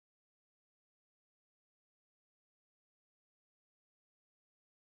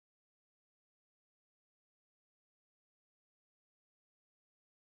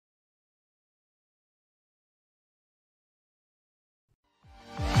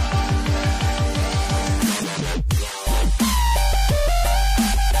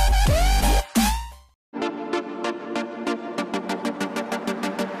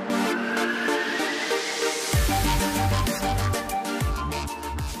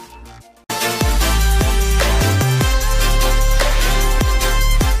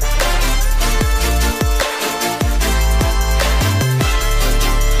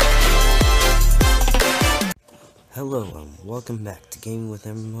welcome back to Gaming with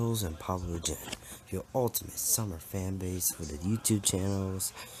MMOs and Popular Gen, your ultimate summer fan base for the YouTube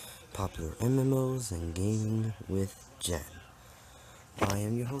channels, Popular MMOs and Gaming with Gen. I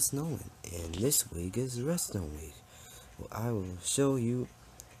am your host Nolan, and this week is Redstone Week. Well, I will show you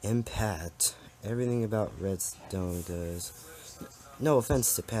and Pat everything about Redstone, because no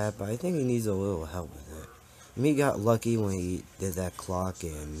offense to Pat, but I think he needs a little help with it. He got lucky when he did that clock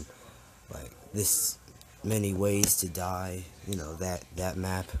and like this many ways to die, you know, that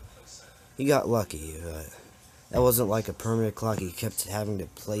map. He got lucky, but that wasn't like a permanent clock. He kept having to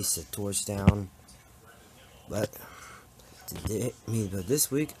place the torch down. But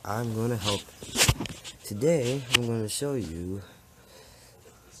this week I'm gonna help. Today I'm gonna show you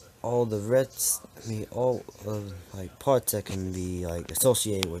all the all of like parts that can be like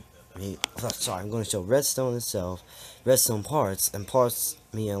associated with me. Sorry, I'm gonna show redstone itself, redstone parts, and parts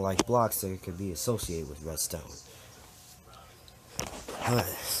and like blocks that could be associated with redstone.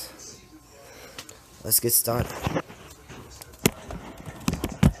 Alright, let's get started.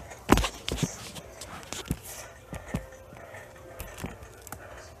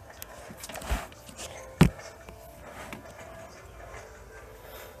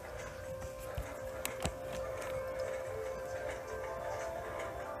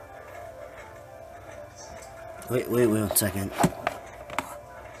 Wait 1 second.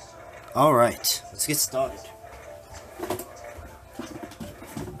 Alright, let's get started.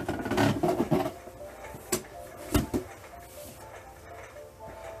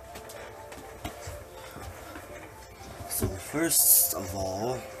 So first of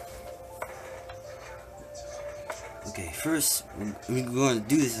all, first we're going to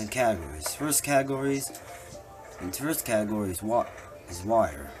do this in categories. First category is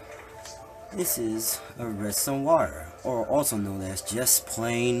wire. This is a redstone wire, or also known as just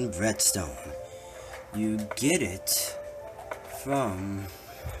plain redstone. You get it from,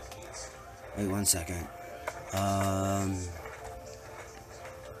 wait 1 second,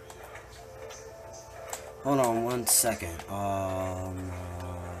 hold on 1 second,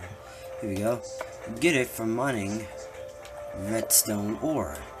 here we go. You get it from mining redstone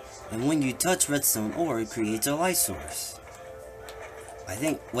ore, and when you touch redstone ore, it creates a light source. I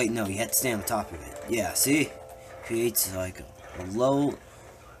think, wait, no, you have to stay on top of it. Yeah, see? Creates like a low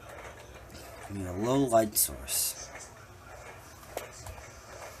light source.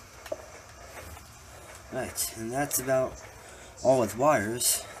 Right, and that's about all with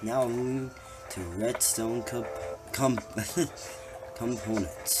wires. Now we're moving to redstone components.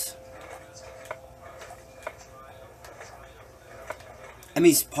 I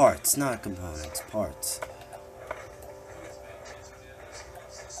mean parts, not components, parts.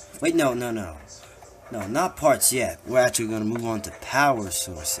 Wait, no, not parts yet. We're actually going to move on to power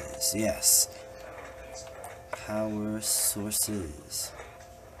sources. Yes. Power sources.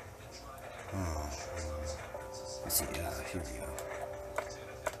 Oh, let's see. Here we go.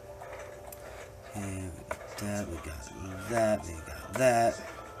 Okay, we got that, we got that.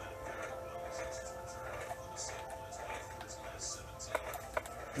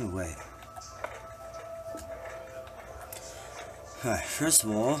 Oh, wait. Alright, first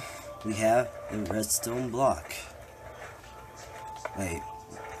of all, we have the redstone block. Wait.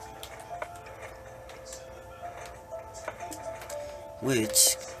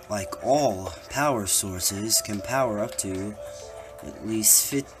 Which, like all power sources, can power up to at least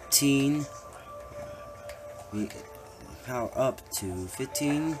 15. Power up to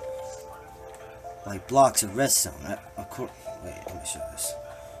 15 like blocks of redstone. Wait, let me show this.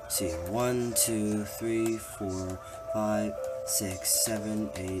 See, 1, 2, 3, 4, 5, 6, 7,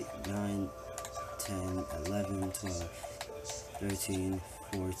 8, 9, 10, 11, 12, 13,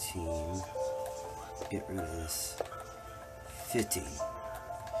 14, get rid of this, 15.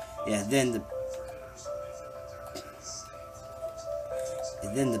 Yeah, then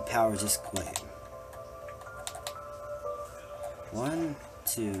the power just wait. 1,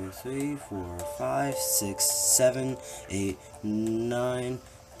 2, 3, 4, 5, 6, 7, 8, 9,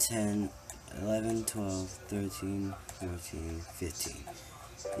 10, 11, 12, 13, 14, 15.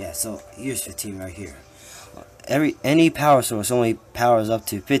 Yeah, so here's 15 right here. Any power source only powers up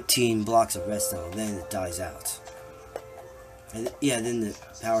to 15 blocks of redstone, then it dies out. And yeah, then the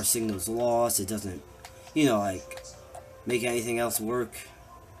power signal's lost. It doesn't, like, make anything else work.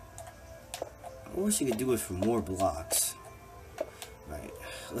 I wish you could do it for more blocks. Right,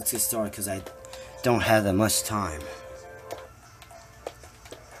 let's get started because I don't have that much time.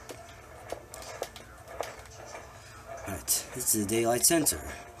 Right, this is a daylight sensor.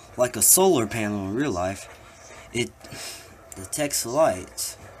 Like a solar panel in real life, it detects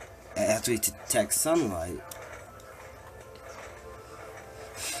light, actually detects sunlight,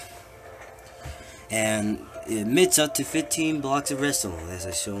 and it emits up to 15 blocks of redstone, as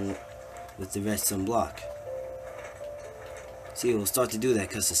I shown with the redstone block. See, it will start to do that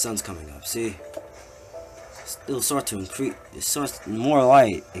because the sun's coming up. See, it'll start to increase. It starts, the more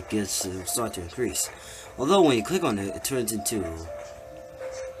light it gets, it'll start to increase. Although when you click on it, it turns into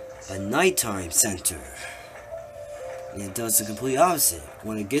a nighttime center. And it does the complete opposite.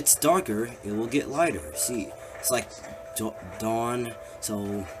 When it gets darker, it will get lighter. See, it's like dawn,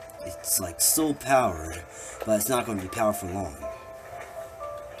 so it's like still powered, but it's not going to be powered for long.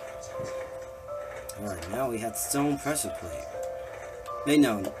 Alright, now we have the stone pressure plate. Wait,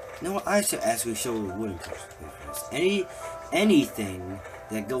 no, I should actually show the wooden pressure plate first. Anything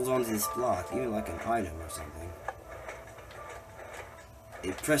that goes onto this block, even like an item or something,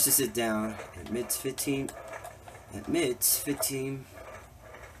 it presses it down, emits 15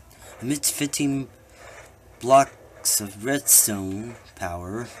 blocks of redstone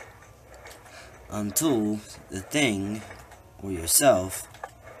power until the thing, or yourself,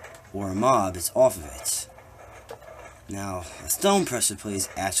 or a mob is off of it. Now, a stone pressure plate is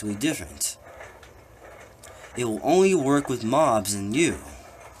actually different. It will only work with mobs and you,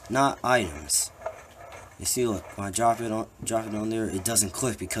 not items. You see, look, when I drop it on there, it doesn't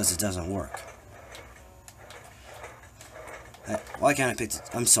click because it doesn't work. Why can't I pick it?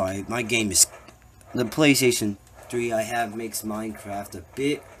 I'm sorry, my game is... The PlayStation 3 I have makes Minecraft a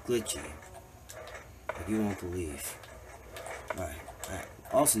bit glitchy. Like you won't believe. Alright, I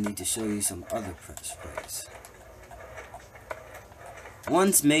also need to show you some other pressure plates.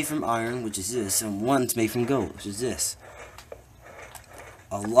 One's made from iron, which is this, and one's made from gold, which is this.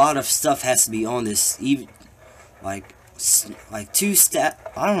 A lot of stuff has to be on this, even like 2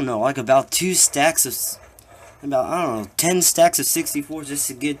 stack. I don't know, like about 2 stacks of, about, I don't know, 10 stacks of 64 just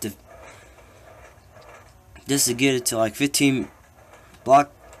to get it to like 15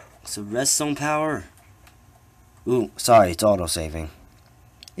 blocks of redstone power. Ooh, sorry, it's auto saving.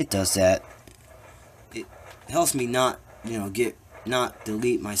 It does that. It helps me not, not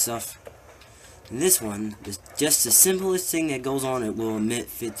delete my stuff. And this one is just the simplest thing that goes on. It will emit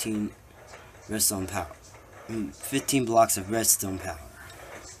 15 redstone power. 15 blocks of redstone power.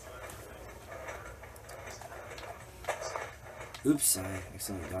 Oops, I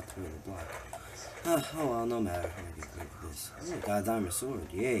accidentally got through the block. Oh well, no matter. I'm gonna get rid of this. Oh, got a diamond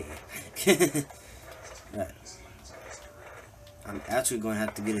sword. Yay. Right. I'm actually going to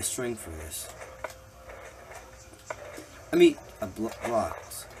have to get a string for this. I mean, a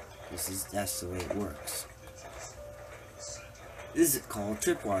blocks. That's the way it works. This is called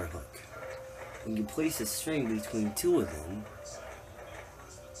tripwire hook. When you place a string between 2 of them,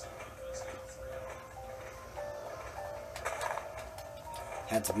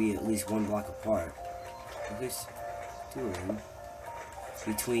 had to be at least 1 block apart. At least 2 of them.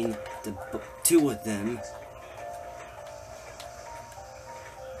 Between the 2 of them.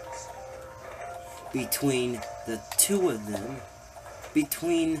 Between the 2 of them.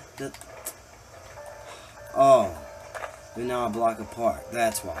 Between the... Oh. They're now a block apart.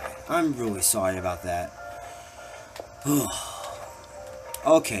 That's why. I'm really sorry about that.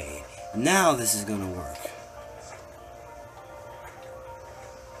 Okay. Now this is gonna work.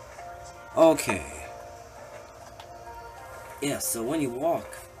 Okay. Yeah, so when you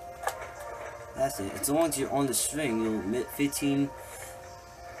walk, that's it. As long as you're on the string, you'll emit 15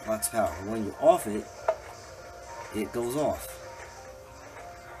 blocks power. When you're off it, it goes off.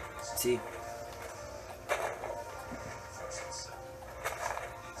 See?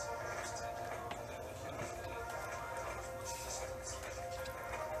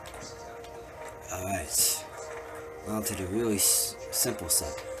 Alright. On to the really simple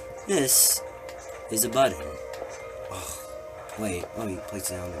stuff. This is a button. Oh, wait, let me place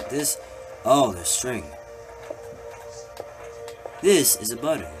it down. This, oh, the string. This is a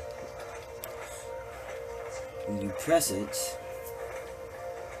button. When you press it,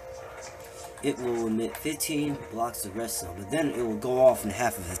 it will emit 15 blocks of redstone, but then it will go off in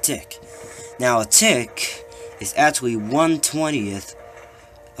half of a tick. Now, a tick is actually 1/20th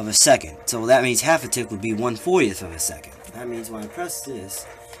of a second, so that means half a tick would be 1/40th of a second. That means when I press this,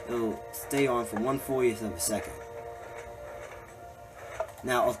 it'll stay on for 1/40th of a second.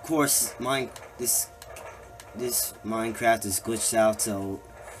 Now, of course, this Minecraft is glitched out, so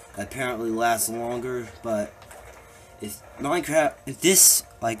apparently lasts longer. But if this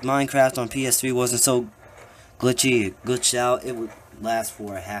like Minecraft on PS3 wasn't so glitchy, glitched out, it would last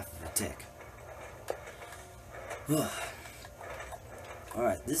for a half of a tick. All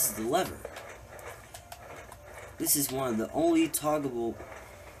right, this is the lever. This is one of the only toggable.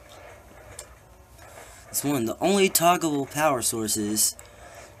 It's one of the only toggable power sources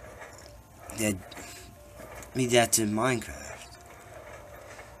that that's in Minecraft.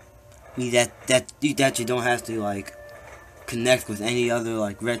 That you don't have to like connect with any other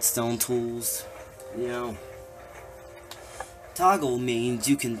like redstone tools. You know, toggle means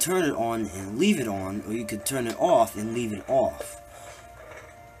you can turn it on and leave it on, or you can turn it off and leave it off.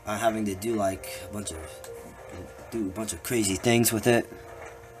 Having to do like a bunch of crazy things with it.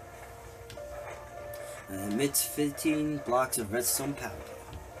 Emits 15 blocks of redstone powder.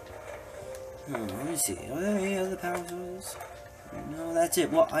 Let me see. Are there any other power sources? No, that's it.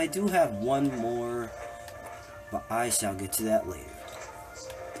 Well, I do have one more, but I shall get to that later.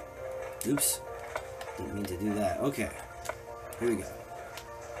 Oops. Didn't mean to do that. Okay. Here we go.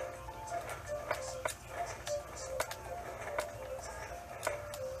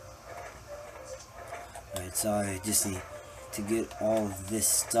 Alright, sorry, I just need to get all of this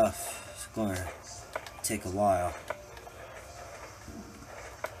stuff. It's going to take a while.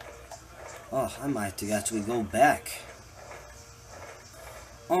 Oh, I might have to actually go back.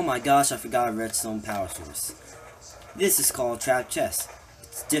 Oh my gosh, I forgot a redstone power source. This is called trap chest.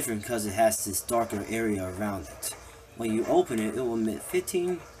 It's different because it has this darker area around it. When you open it, it will emit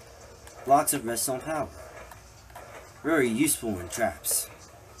 15 blocks of redstone power. Very useful in traps.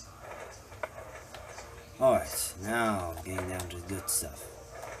 Alright, now getting down to the good stuff.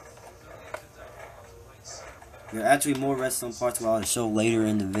 There are actually more redstone parts I'll show later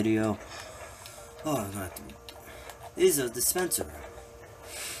in the video. Oh, I'm gonna have to... This is a dispenser.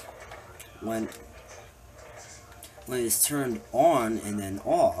 When it's turned on and then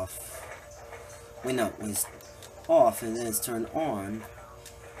off... Wait, no, when it's off and then it's turned on,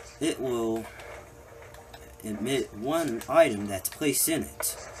 it will emit one item that's placed in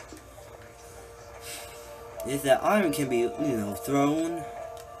it. If that item can be, thrown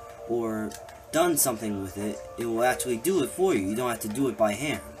or done something with it, it will actually do it for you. You don't have to do it by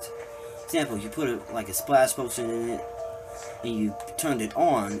hand. For example, you put like a splash potion in it, and you turned it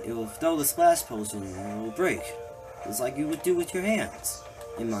on, it will throw the splash potion in and it will break. It's like you would do with your hands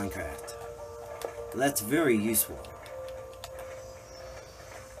in Minecraft. But that's very useful.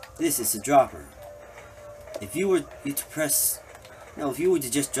 This is a dropper. If you were to press... No, if you were to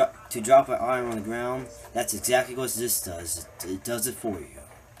just drop an iron on the ground, that's exactly what this does. It does it for you.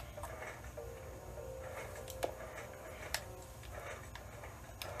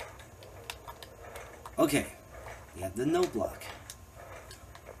 Okay, you have the note block.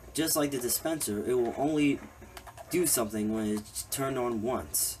 Just like the dispenser, it will only do something when it's turned on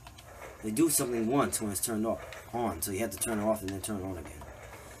once. They do something once when it's turned on, so you have to turn it off and then turn it on again.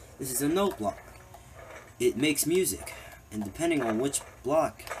 This is a note block. It makes music, and depending on which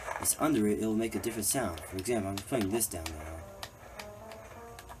block is under it, it will make a different sound. For example, I'm putting this down now.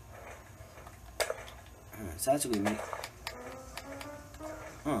 It's actually make...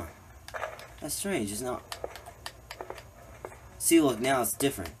 Huh. That's strange, it's not... See, look, now it's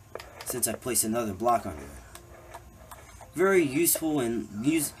different, since I placed another block under it. Very useful, and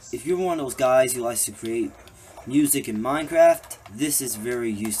if you're one of those guys who likes to create music in Minecraft, this is very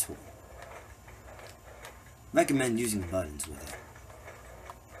useful. Recommend using buttons with it.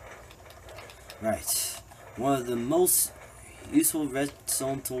 Right. One of the most useful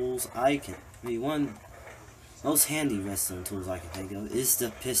redstone tools most handy redstone tools I can think of is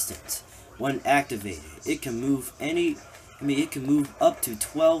the pistons. When activated, it can move it can move up to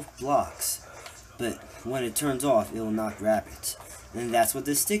 12 blocks, but when it turns off, it will not grab it. And that's what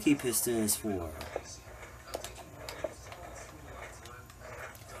the sticky piston is for.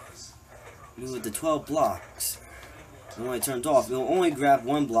 With the 12 blocks, and when it turns off, it will only grab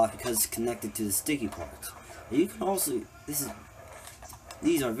one block because it's connected to the sticky part. And you can also,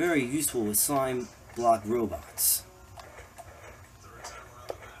 these are very useful with slime block robots.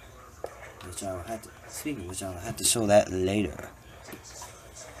 Which I will have to show that later.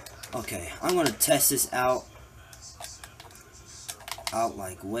 Okay, I'm gonna test this out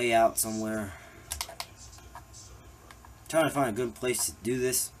like way out somewhere. Trying to find a good place to do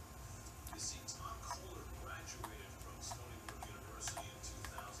this.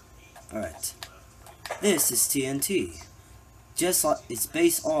 Alright, this is TNT. Just like it's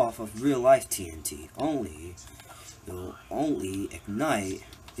based off of real life TNT. Only it will only ignite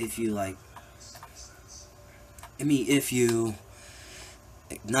if you if you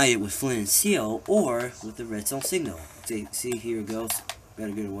ignite it with flint and steel or with the redstone signal. See, here it goes.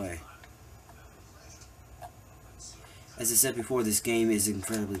 Better get away. As I said before, this game is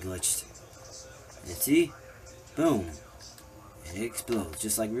incredibly glitched. And see? Boom. And it explodes,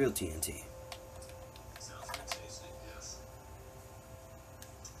 just like real TNT.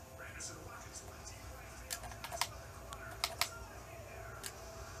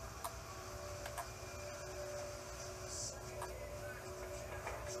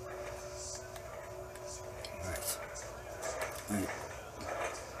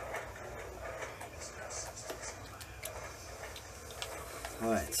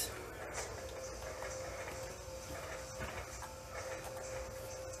 that.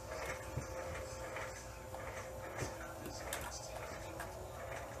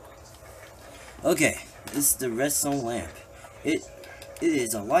 Okay, this is the redstone lamp. It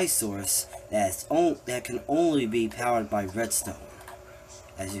is a light source that can only be powered by redstone,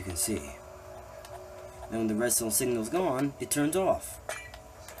 as you can see. And when the redstone signal is gone, it turns off.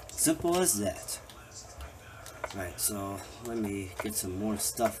 Simple as that. Right, so let me get some more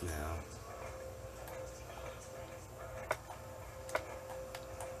stuff now.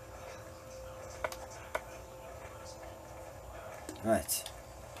 Right.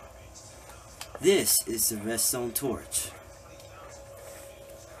 This is the redstone torch.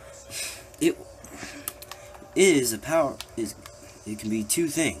 It is a power. It can be two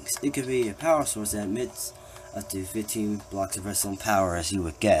things. It can be a power source that emits up to 15 blocks of redstone power, as you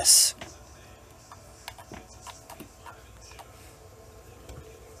would guess.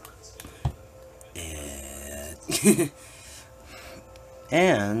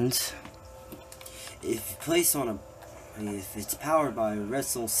 And if it's powered by a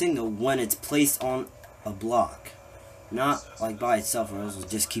redstone signal when it's placed on a block, not like by itself, or else it'll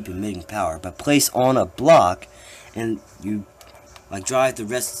just keep emitting power, but placed on a block, and you like drive the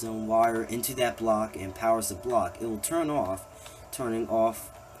redstone wire into that block and powers the block, it will turning off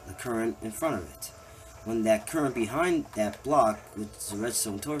the current in front of it. When that current behind that block, which the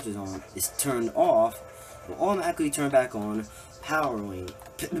redstone torch is on, is turned off, it will automatically turn back on, powering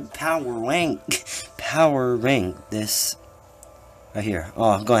this right here.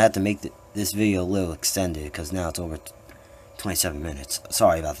 Oh, I'm gonna have to make this video a little extended because now it's over 27 minutes.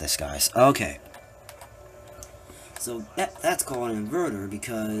 Sorry about this, guys. Okay. So that's called an inverter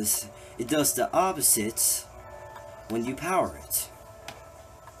because it does the opposite when you power it.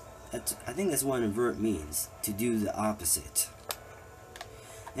 I think that's what an invert means, to do the opposite.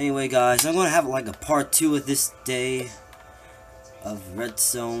 Anyway, guys, I'm going to have like a part 2 of this day of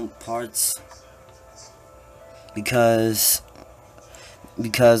redstone parts because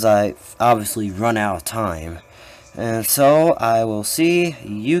I obviously run out of time. And so I will see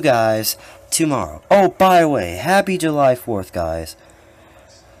you guys tomorrow. Oh, by the way, happy July 4th, guys.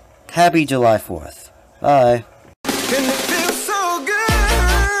 Happy July 4th. Bye.